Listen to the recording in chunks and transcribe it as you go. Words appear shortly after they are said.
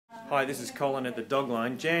Hi, this is Colin at the dog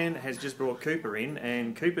line. Jan has just brought Cooper in,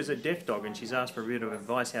 and Cooper's a deaf dog, and she's asked for a bit of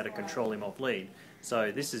advice how to control him off lead.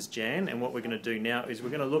 So this is Jan, and what we're going to do now is we're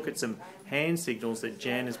going to look at some hand signals that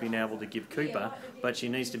Jan has been able to give Cooper, but she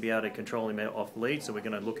needs to be able to control him off lead, so we're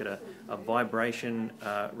going to look at a vibration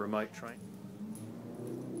remote train.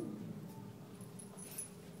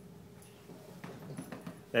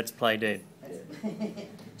 That's play dead.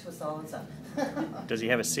 To a silencer. Does he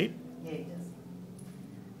have a sit? Yeah, he does.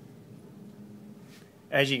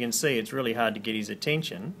 As you can see, it's really hard to get his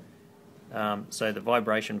attention, so the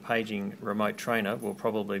vibration paging remote trainer will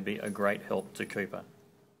probably be a great help to Cooper.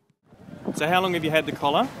 So how long have you had the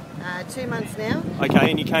collar? 2 months now. Okay,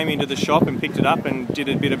 and you came into the shop and picked it up and did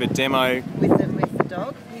a bit of a demo? With the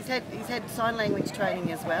dog. He's had sign language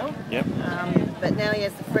training as well. Yep. But now he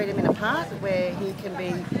has the freedom in a park where he can be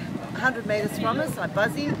 100 metres from us. I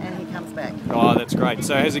buzz him and he comes back. Oh, that's great.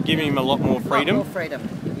 So has it given him a lot more freedom? A lot more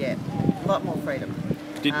freedom, yeah. A lot more freedom.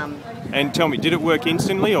 And tell me, did it work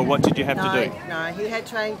instantly, or what did you have to do? No, he had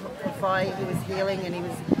training before. He was healing, and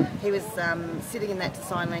he was sitting in that to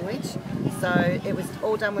sign language. So it was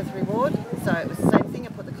all done with reward. So it was the same thing.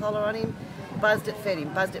 I put the collar on him, buzzed it, fed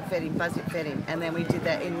him, buzzed it, fed him, buzzed it, fed him, and then we did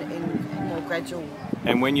that in more gradual.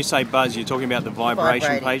 And when you say buzz, you're talking about the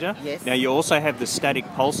vibration pager? Yes. Now you also have the static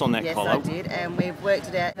pulse on that collar. Yes, I did, and we've worked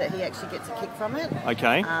it out that he actually gets a kick from it.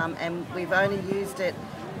 Okay. And we've only used it.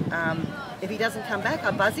 If he doesn't come back, I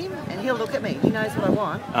buzz him and he'll look at me. He knows what I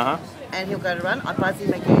want. And he'll go to run. I buzz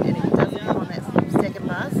him again, and if he doesn't come on that second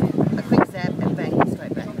buzz, a quick zap and bang, he's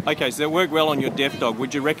straight back. Okay, so it worked well on your deaf dog.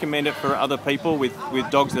 Would you recommend it for other people with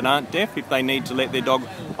dogs that aren't deaf if they need to let their dog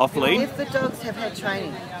off lead? If the dogs have had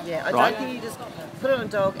training, yeah. I don't think you just put it on a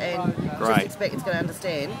dog and just expect it's going to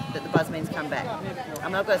understand that the buzz means come back. I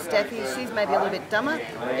mean, I've got a Staffy, she's maybe a little bit dumber,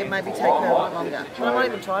 it maybe take her a lot longer. But I might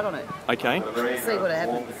even try it on it. Okay. See what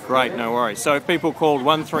happens. Great, no worries. So if people called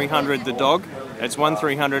 1300 the dog, it's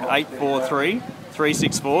 1300 843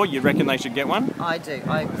 364, you reckon they should get one? I do.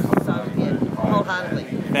 Wholeheartedly.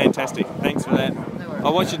 Fantastic. Thanks for that. No worries.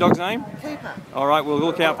 Oh, what's your dog's name? Cooper. All right, we'll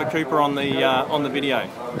look out for Cooper on the video.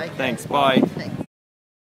 Okay. Thanks. Bye. Thanks.